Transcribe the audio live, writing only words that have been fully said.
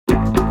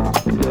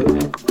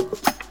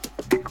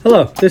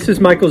Hello, this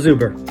is Michael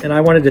Zuber, and I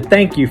wanted to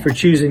thank you for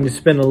choosing to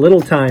spend a little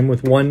time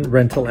with one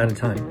rental at a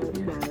time.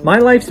 My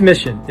life's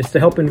mission is to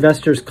help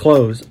investors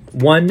close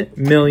 1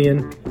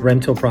 million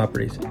rental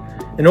properties.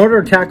 In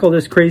order to tackle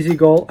this crazy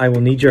goal, I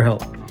will need your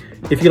help.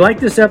 If you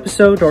like this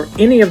episode or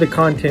any of the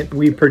content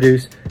we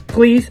produce,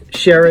 please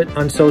share it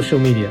on social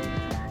media.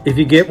 If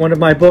you get one of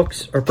my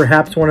books or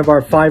perhaps one of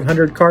our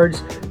 500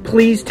 cards,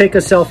 please take a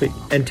selfie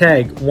and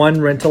tag one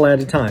rental at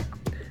a time.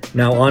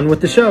 Now on with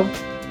the show.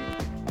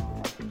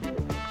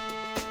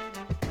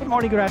 Good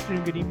morning, good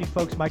afternoon, good evening,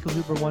 folks. Michael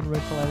Zuber, one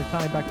rental at a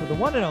time, back with the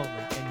one and only,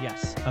 and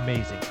yes,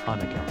 amazing,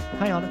 Anna Kelly.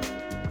 Hi, Anna.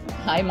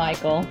 Hi,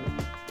 Michael.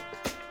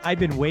 I've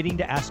been waiting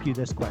to ask you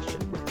this question.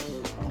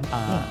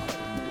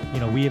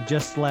 We have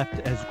just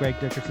left, as Greg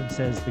Dickerson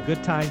says, the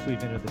good times.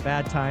 We've entered the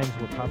bad times.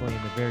 We're probably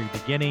in the very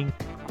beginning,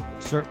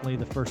 certainly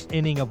the first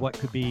inning of what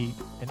could be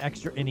an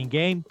extra inning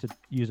game, to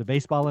use a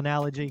baseball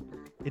analogy.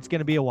 It's going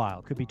to be a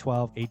while. Could be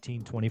 12,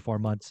 18, 24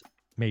 months,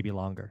 maybe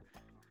longer.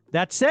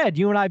 That said,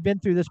 you and I have been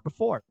through this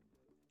before.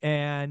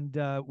 And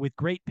with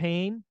great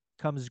pain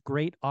comes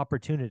great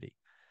opportunity.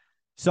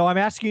 So I'm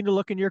asking you to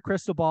look in your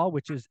crystal ball,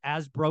 which is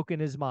as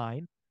broken as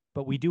mine,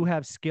 but we do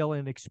have skill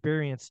and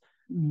experience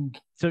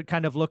to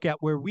kind of look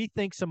at where we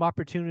think some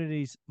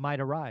opportunities might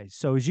arise.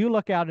 So as you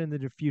look out into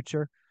the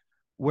future,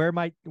 where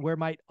might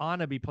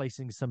Anna be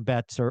placing some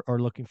bets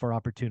or looking for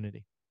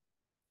opportunity?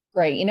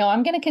 Great.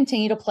 I'm going to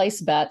continue to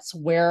place bets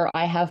where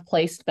I have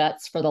placed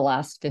bets for the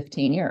last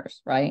 15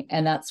 years, right?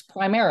 And that's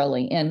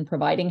primarily in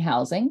providing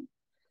housing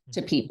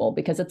to people,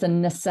 because it's a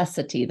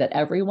necessity that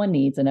everyone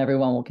needs and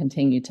everyone will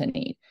continue to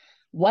need.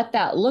 What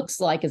that looks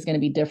like is going to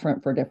be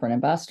different for different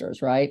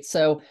investors, right?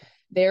 So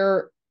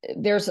there's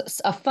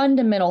a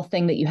fundamental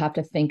thing that you have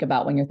to think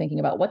about when you're thinking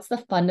about what's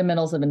the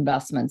fundamentals of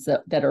investments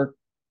that are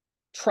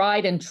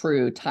tried and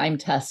true, time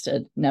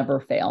tested, never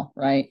fail,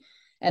 right?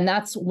 And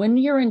that's when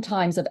you're in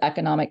times of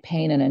economic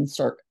pain and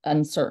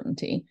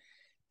uncertainty,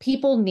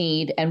 people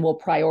need and will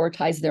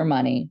prioritize their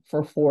money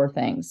for four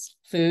things: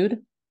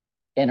 food,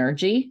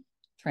 energy,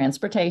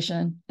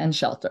 transportation, and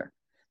shelter.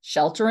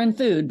 Shelter and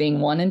food being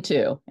 1 and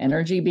 2,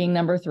 energy being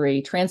number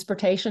 3,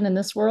 transportation in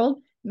this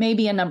world may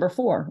be a number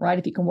 4, right?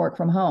 If you can work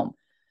from home.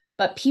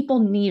 But people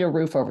need a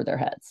roof over their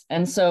heads.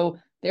 And so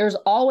there's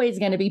always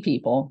going to be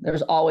people,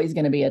 there's always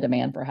going to be a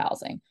demand for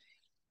housing.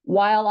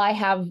 While I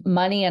have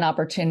money and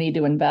opportunity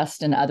to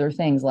invest in other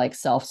things like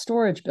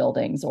self-storage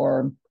buildings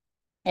or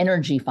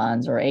energy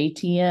funds or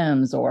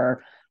ATMs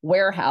or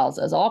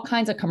warehouses, all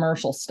kinds of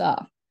commercial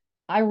stuff,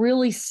 I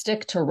really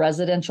stick to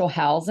residential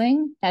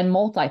housing and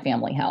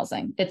multifamily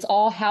housing. It's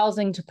all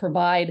housing to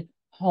provide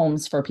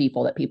homes for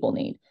people that people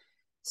need.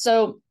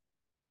 So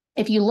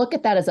if you look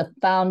at that as a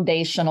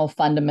foundational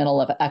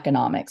fundamental of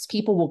economics,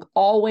 people will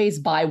always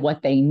buy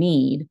what they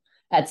need.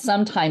 At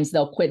sometimes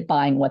they'll quit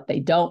buying what they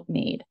don't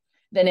need.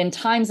 Then in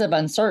times of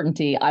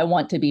uncertainty, I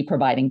want to be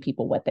providing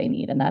people what they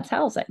need, and that's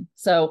housing.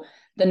 So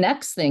the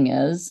next thing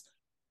is,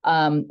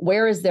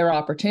 where is there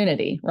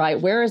opportunity, right?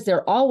 Where is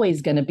there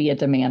always going to be a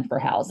demand for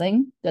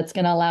housing that's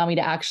going to allow me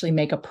to actually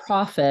make a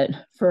profit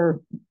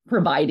for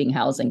providing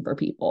housing for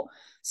people?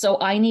 So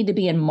I need to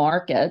be in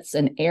markets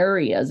and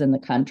areas in the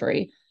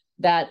country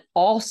that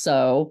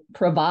also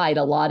provide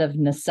a lot of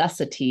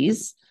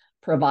necessities,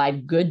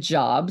 provide good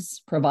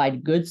jobs,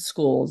 provide good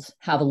schools,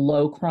 have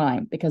low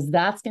crime, because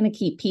that's going to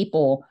keep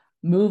people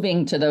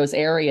moving to those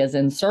areas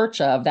in search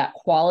of that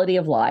quality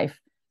of life,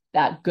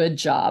 that good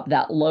job,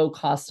 that low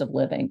cost of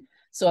living.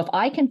 So if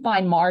I can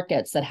find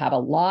markets that have a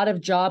lot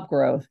of job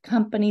growth,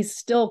 companies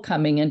still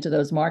coming into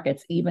those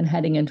markets, even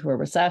heading into a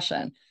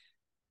recession,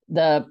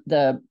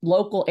 the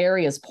local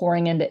areas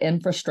pouring into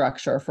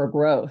infrastructure for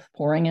growth,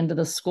 pouring into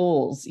the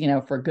schools,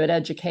 for good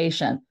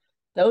education,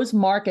 those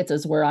markets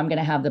is where I'm going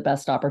to have the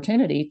best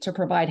opportunity to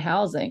provide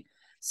housing.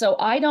 So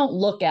I don't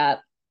look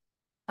at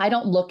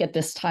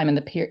this time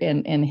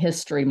in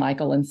history,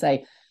 Michael, and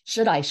say,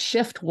 should I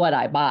shift what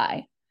I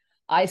buy?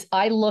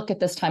 I look at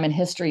this time in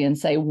history and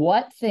say,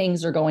 what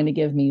things are going to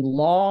give me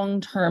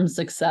long-term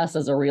success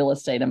as a real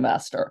estate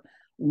investor?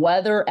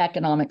 Weather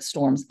economic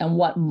storms, and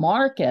what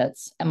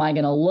markets am I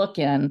going to look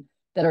in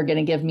that are going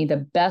to give me the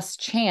best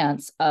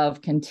chance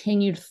of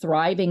continued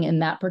thriving in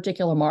that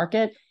particular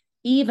market,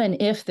 even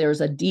if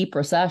there's a deep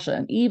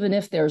recession, even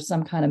if there's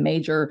some kind of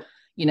major,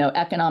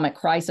 economic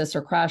crisis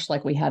or crash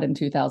like we had in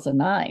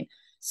 2009.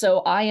 So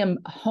I am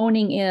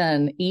honing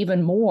in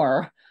even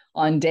more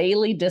on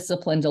daily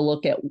discipline to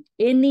look at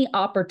any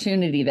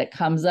opportunity that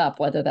comes up,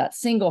 whether that's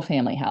single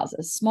family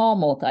houses, small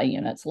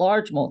multi-units,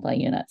 large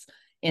multi-units,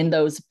 in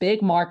those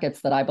big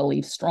markets that I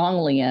believe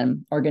strongly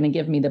in are going to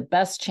give me the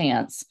best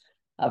chance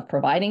of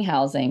providing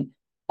housing,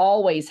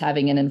 always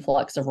having an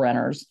influx of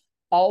renters,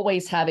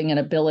 always having an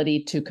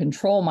ability to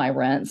control my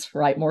rents,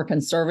 right? More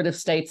conservative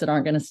states that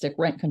aren't going to stick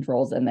rent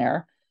controls in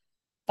there,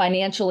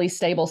 financially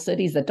stable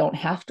cities that don't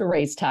have to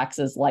raise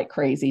taxes like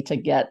crazy to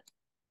get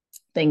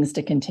things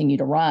to continue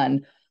to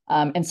run.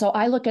 And so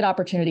I look at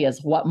opportunity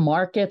as, what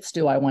markets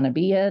do I want to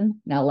be in?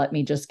 Now let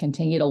me just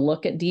continue to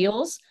look at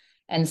deals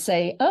and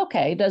say,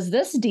 okay, does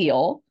this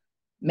deal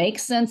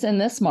makes sense in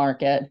this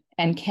market,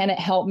 and can it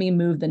help me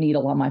move the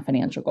needle on my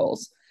financial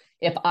goals?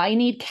 If I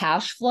need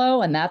cash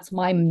flow, and that's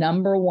my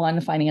number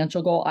one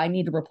financial goal, I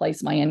need to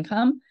replace my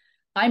income.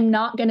 I'm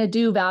not going to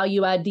do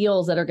value add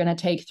deals that are going to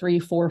take 3,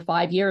 4,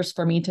 5 years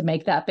for me to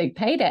make that big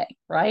payday,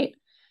 right?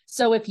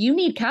 So if you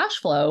need cash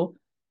flow,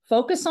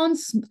 focus on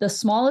the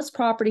smallest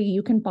property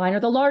you can find or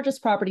the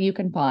largest property you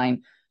can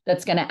find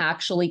that's going to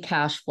actually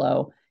cash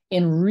flow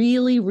in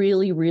really,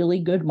 really, really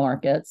good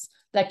markets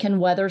that can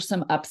weather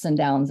some ups and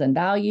downs in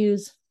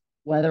values,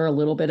 weather a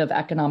little bit of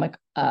economic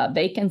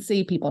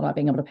vacancy, people not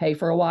being able to pay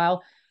for a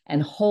while,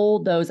 and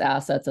hold those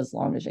assets as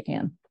long as you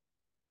can.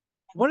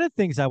 One of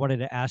the things I wanted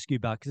to ask you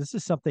about, because this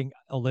is something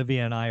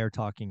Olivia and I are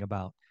talking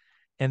about,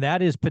 and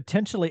that is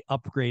potentially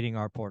upgrading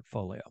our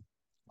portfolio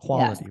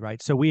quality, Yes.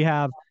 right? So we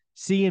have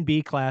C and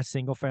B class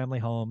single family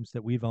homes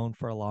that we've owned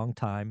for a long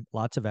time,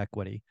 lots of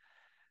equity.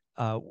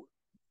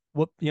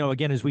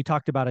 Again, as we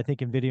talked about, I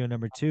think in video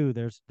number 2,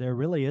 there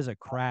really is a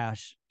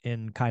crash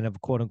in kind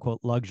of quote unquote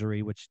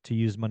luxury, which, to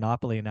use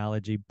Monopoly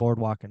analogy,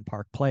 Boardwalk and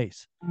Park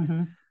Place.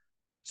 Mm-hmm.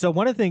 So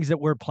one of the things that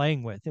we're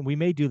playing with, and we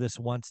may do this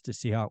once to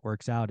see how it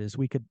works out, is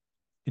we could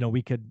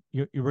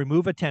you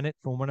remove a tenant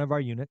from one of our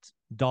units,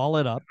 doll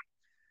it up,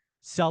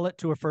 sell it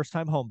to a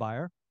first-time home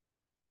buyer,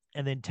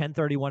 and then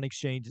 1031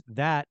 exchange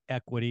that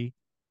equity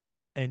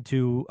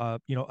into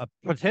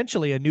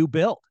potentially a new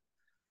build.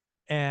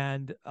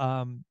 And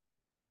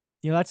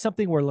that's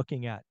something we're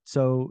looking at.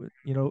 So,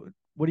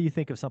 what do you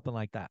think of something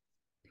like that?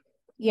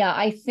 Yeah,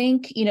 I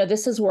think,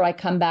 this is where I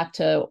come back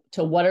to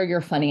what are your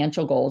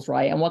financial goals,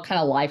 right? And what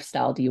kind of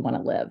lifestyle do you want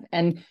to live?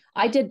 And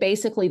I did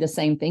basically the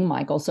same thing,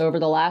 Michael. So over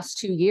the last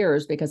 2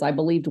 years, because I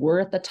believed we're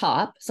at the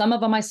top, some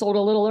of them I sold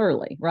a little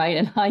early, right?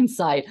 In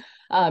hindsight,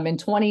 in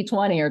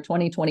 2020 or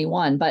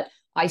 2021, but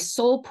I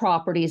sold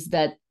properties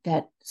that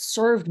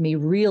served me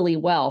really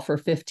well for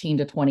 15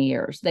 to 20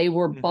 years. They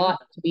were bought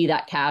to be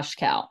that cash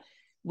cow.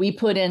 We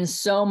put in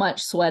so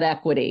much sweat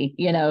equity,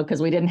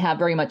 because we didn't have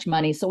very much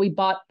money. So we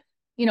bought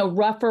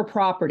rougher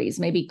properties,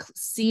 maybe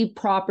C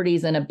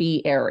properties in a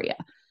B area.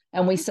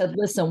 And we said,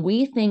 listen,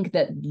 we think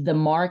that the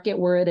market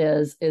where it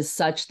is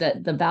such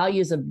that the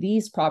values of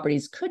these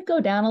properties could go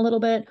down a little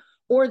bit,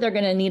 or they're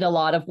going to need a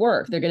lot of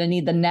work. They're going to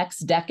need the next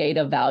decade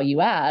of value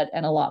add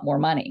and a lot more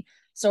money.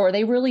 So are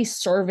they really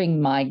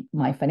serving my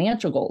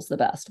financial goals the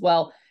best?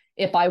 Well,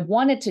 if I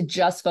wanted to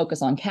just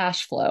focus on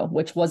cash flow,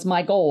 which was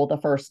my goal the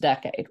first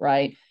decade,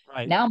 right?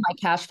 Right. Now my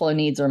cash flow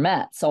needs are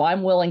met. So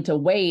I'm willing to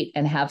wait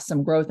and have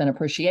some growth and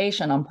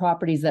appreciation on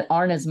properties that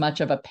aren't as much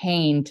of a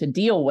pain to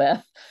deal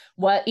with,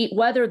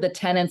 whether the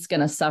tenant's going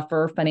to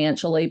suffer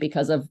financially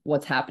because of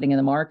what's happening in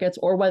the markets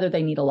or whether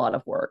they need a lot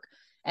of work.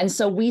 And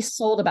so we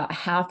sold about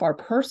half our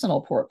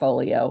personal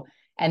portfolio,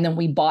 and then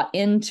we bought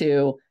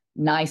into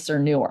nicer,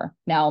 newer.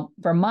 Now,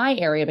 for my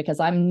area, because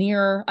I'm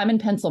in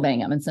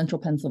Pennsylvania, I'm in central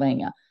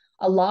Pennsylvania.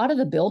 A lot of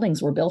the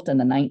buildings were built in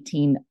the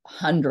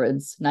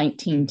 1900s,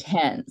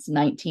 1910s,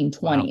 1920s.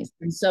 Wow.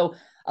 And so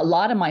a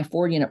lot of my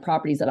 4-unit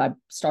properties that I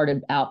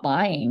started out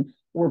buying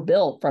were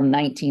built from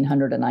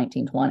 1900 to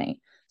 1920.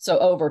 So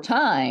over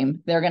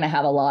time, they're going to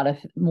have a lot of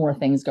more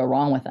things go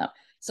wrong with them.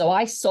 So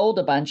I sold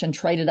a bunch and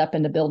traded up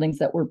into buildings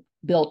that were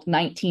built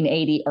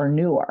 1980 or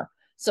newer.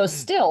 So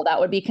still, that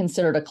would be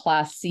considered a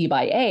Class C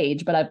by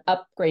age, but I've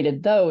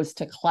upgraded those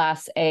to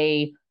Class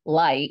A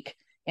like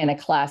in a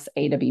Class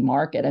A to B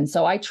market. And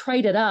so I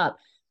traded up.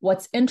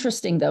 What's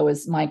interesting, though,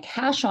 is my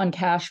cash on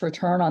cash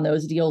return on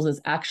those deals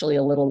is actually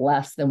a little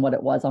less than what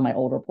it was on my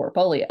older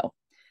portfolio.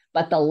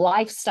 But the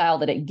lifestyle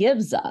that it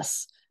gives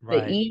us,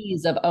 right, the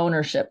ease of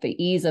ownership,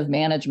 the ease of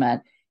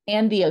management,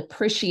 and the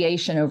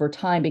appreciation over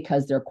time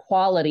because they're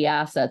quality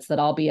assets that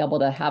I'll be able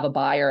to have a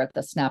buyer at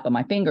the snap of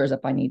my fingers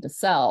if I need to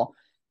sell,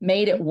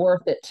 made it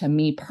worth it to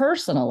me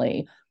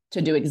personally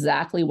to do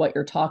exactly what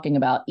you're talking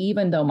about,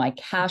 even though my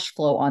cash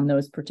flow on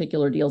those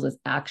particular deals is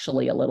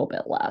actually a little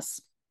bit less.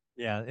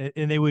 Yeah,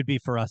 and they would be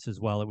for us as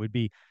well. It would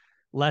be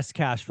less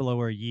cash flow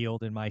or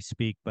yield in my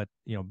speak, but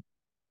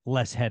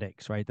less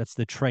headaches, right? That's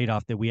the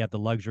trade-off that we have the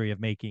luxury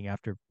of making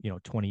after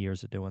 20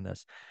 years of doing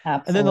this.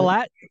 Absolutely. And then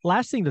the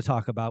last thing to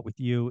talk about with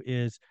you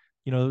is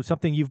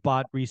something you've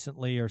bought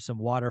recently or some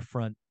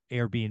waterfront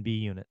Airbnb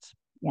units.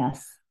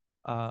 Yes.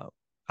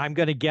 I'm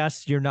going to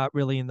guess you're not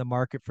really in the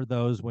market for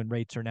those when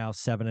rates are now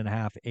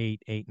 7.5,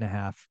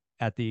 8.5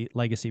 at the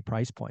legacy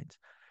price points.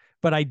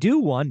 But I do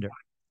wonder,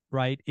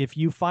 right, if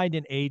you find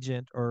an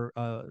agent or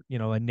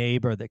a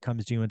neighbor that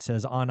comes to you and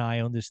says, I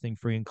own this thing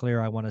free and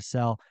clear, I want to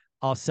sell,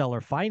 I'll sell or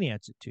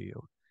finance it to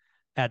you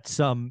at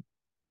some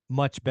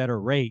much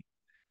better rate.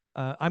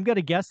 I'm going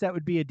to guess that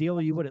would be a deal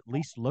you would at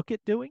least look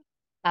at doing.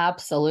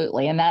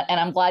 Absolutely. And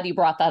I'm glad you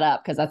brought that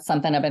up because that's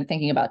something I've been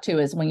thinking about too,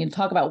 is when you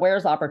talk about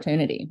where's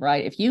opportunity,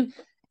 right? If you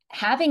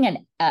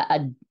having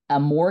a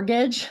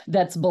mortgage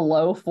that's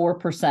below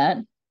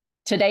 4%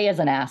 today is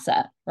an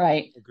asset,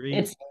 right?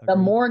 Agreed. The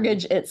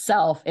mortgage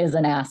itself is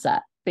an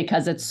asset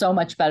because it's so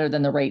much better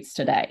than the rates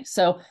today.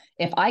 So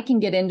if I can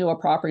get into a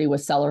property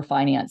with seller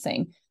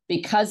financing,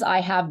 because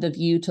I have the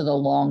view to the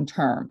long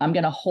term. I'm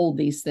going to hold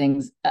these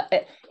things.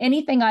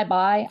 Anything I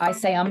buy, I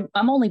say I'm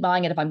only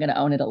buying it if I'm going to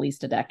own it at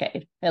least a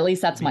decade. At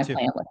least that's my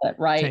plan with it,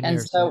 right? 10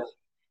 years, and so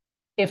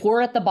if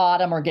we're at the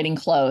bottom or getting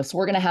close,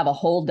 we're going to have a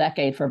whole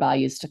decade for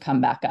values to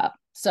come back up.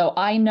 So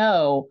I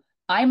know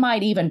I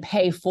might even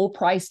pay full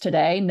price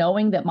today,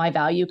 knowing that my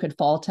value could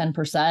fall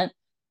 10%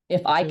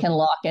 if I can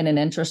lock in an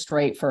interest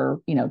rate for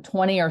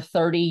 20 or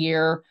 30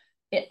 year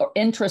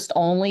interest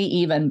only,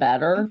 even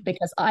better,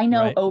 because I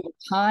know over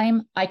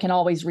time I can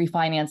always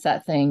refinance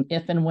that thing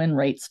if and when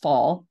rates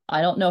fall.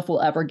 I don't know if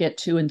we'll ever get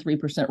 2% and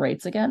 3%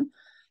 rates again.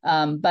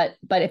 But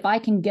if I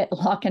can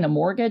lock in a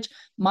mortgage,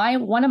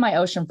 one of my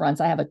ocean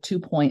fronts, I have a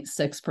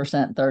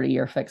 2.6%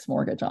 30-year fixed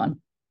mortgage on.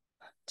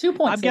 2.6.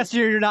 I'm guessing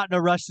you're not in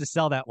a rush to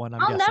sell that one.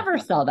 I'll never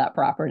sell that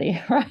property,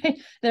 right?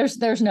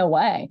 There's no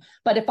way.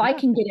 But if I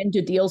can get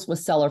into deals with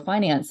seller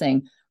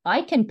financing,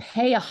 I can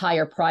pay a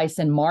higher price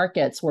in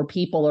markets where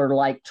people are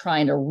like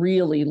trying to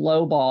really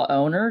lowball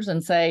owners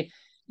and say,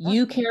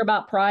 you care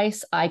about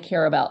price, I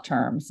care about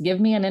terms. Give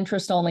me an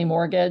interest-only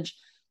mortgage.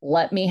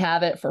 Let me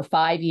have it for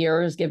 5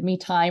 years. Give me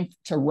time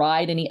to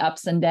ride any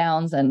ups and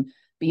downs and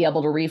be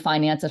able to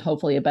refinance at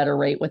hopefully a better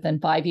rate within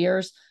 5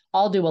 years.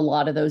 I'll do a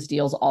lot of those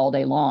deals all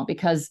day long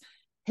because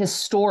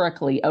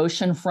historically,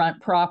 oceanfront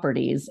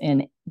properties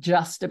in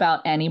just about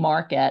any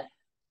market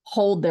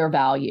hold their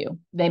value.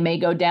 They may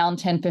go down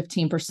 10,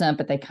 15%,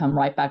 but they come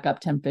right back up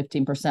 10,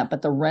 15%.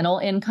 But the rental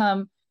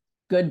income,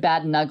 good,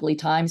 bad, and ugly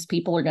times,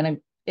 people are going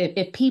to,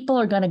 if people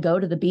are going to go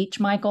to the beach,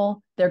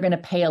 Michael, they're going to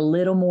pay a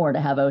little more to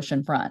have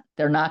oceanfront.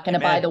 They're not going to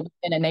buy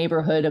in a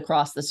neighborhood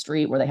across the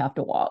street where they have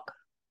to walk.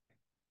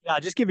 Yeah,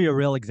 I'll just give you a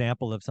real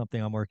example of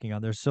something I'm working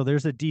on.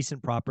 There's a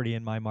decent property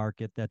in my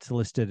market that's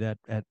listed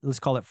at let's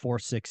call it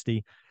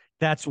 460.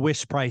 That's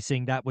wish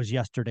pricing. That was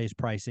yesterday's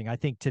pricing. I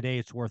think today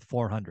it's worth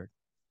 400.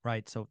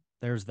 Right. So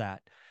there's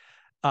that.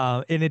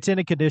 And it's in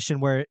a condition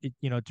where,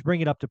 to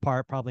bring it up to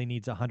par, it probably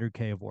needs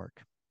 $100K of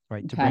work,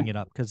 right, to bring it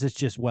up because it's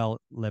just well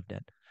lived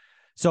in.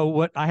 So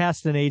what I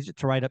asked an agent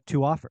to write up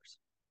 2 offers.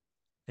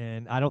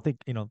 And I don't think,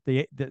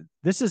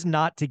 this is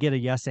not to get a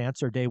yes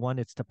answer day one.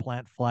 It's to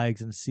plant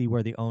flags and see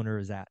where the owner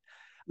is at.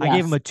 Yes. I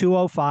gave him a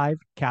 205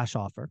 cash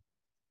offer.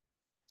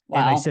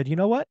 Wow. And I said, you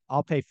know what?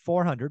 I'll pay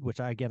 400, which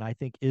I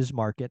think is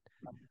market.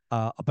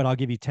 But I'll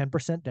give you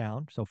 10%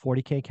 down. So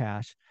 40K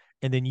cash.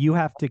 And then you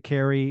have to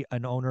carry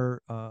an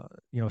owner,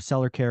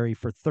 seller carry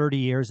for 30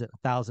 years at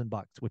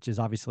 $1,000, which is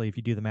obviously, if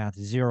you do the math,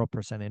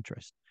 0%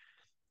 interest.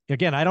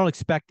 Again, I don't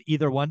expect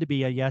either one to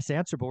be a yes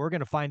answer, but we're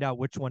going to find out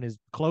which one is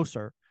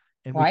closer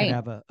and we can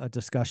have a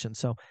discussion.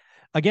 So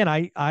again,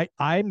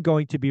 I'm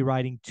going to be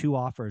writing 2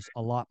 offers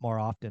a lot more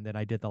often than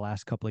I did the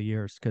last couple of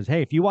years. Because,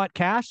 hey, if you want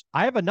cash,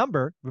 I have a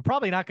number. We're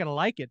probably not going to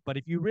like it, but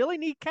if you really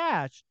need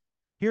cash,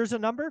 here's a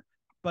number.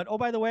 But, oh,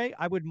 by the way,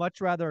 I would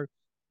much rather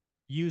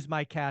use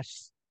my cash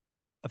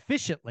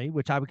efficiently,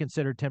 which I would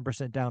consider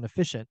 10% down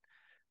efficient,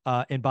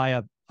 and buy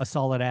a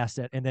solid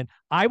asset. And then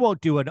I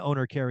won't do an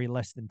owner carry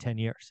less than 10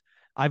 years.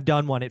 I've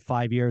done one at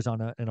 5 years on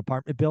an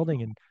apartment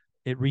building, and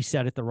it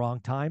reset at the wrong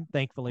time.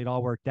 Thankfully, it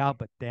all worked out,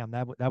 but damn,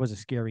 that was a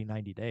scary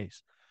 90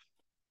 days.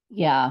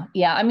 Yeah.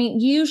 I mean,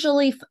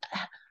 usually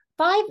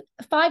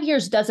 5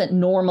 years doesn't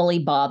normally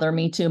bother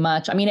me too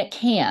much. I mean, it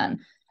can.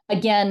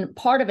 Again,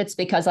 part of it's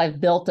because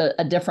I've built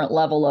a different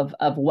level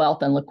of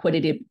wealth and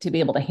liquidity to be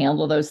able to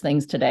handle those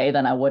things today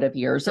than I would have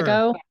years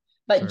ago.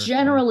 But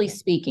generally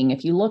speaking,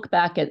 if you look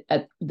back at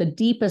the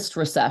deepest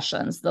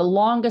recessions, the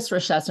longest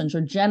recessions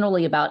are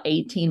generally about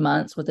 18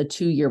 months with a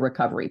 2-year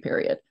recovery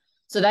period.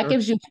 So that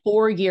gives you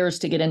 4 years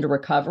to get into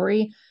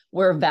recovery,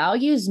 where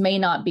values may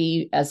not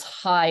be as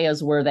high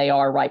as where they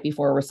are right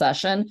before a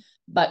recession,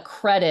 but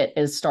credit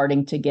is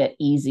starting to get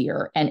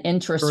easier and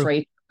interest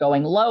rates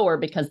going lower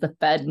because the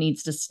Fed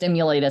needs to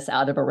stimulate us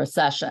out of a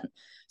recession.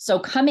 So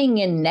coming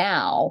in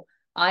now,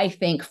 I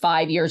think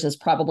 5 years is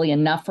probably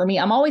enough for me.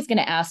 I'm always going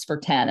to ask for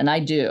 10, and I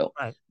do.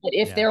 Right. But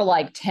if they're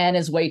like 10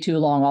 is way too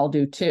long, I'll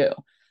do 2.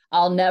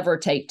 I'll never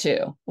take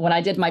 2. When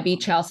I did my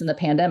beach house in the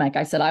pandemic,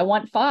 I said, I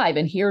want 5,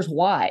 and here's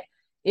why.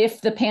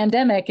 If the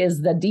pandemic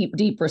is the deep,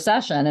 deep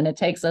recession and it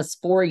takes us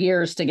 4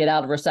 years to get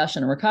out of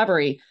recession and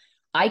recovery,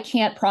 I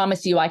can't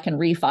promise you I can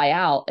refi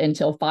out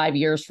until 5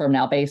 years from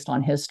now based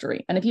on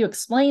history. And if you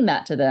explain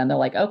that to them, they're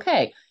like,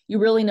 okay, you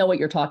really know what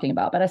you're talking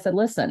about. But I said,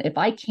 listen, if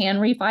I can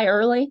refi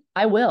early,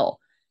 I will.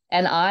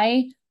 And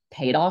I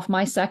paid off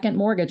my second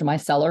mortgage, my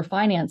seller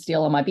finance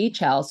deal on my beach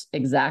house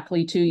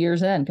exactly 2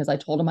 years in, because I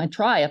told them I'd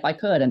try if I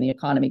could, and the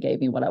economy gave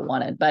me what I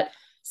wanted. But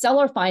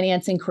seller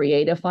financing,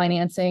 creative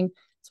financing,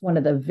 it's one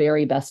of the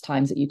very best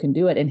times that you can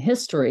do it in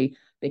history,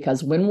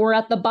 because when we're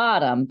at the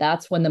bottom,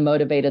 that's when the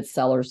motivated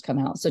sellers come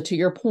out. So to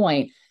your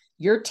point,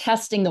 you're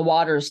testing the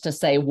waters to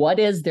say, what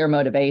is their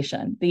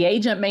motivation? The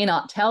agent may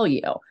not tell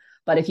you,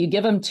 but if you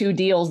give them 2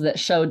 deals that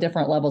show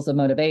different levels of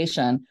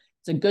motivation,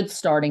 it's a good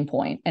starting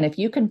point. And if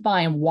you can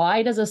find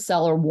why does a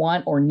seller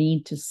want or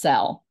need to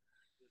sell,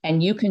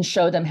 and you can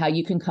show them how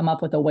you can come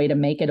up with a way to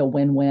make it a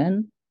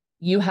win-win,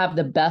 you have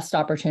the best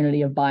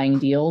opportunity of buying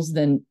deals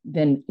than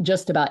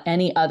just about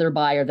any other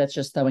buyer that's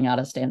just throwing out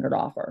a standard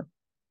offer.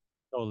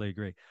 Totally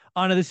agree.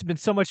 Anna, this has been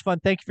so much fun.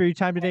 Thank you for your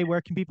time today.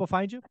 Where can people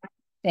find you?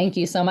 Thank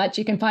you so much.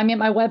 You can find me at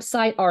my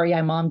website,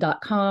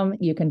 reimom.com.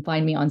 You can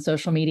find me on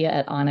social media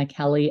at Anna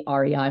Kelly,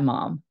 REI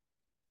Mom.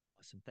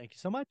 Awesome. Thank you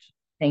so much.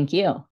 Thank you.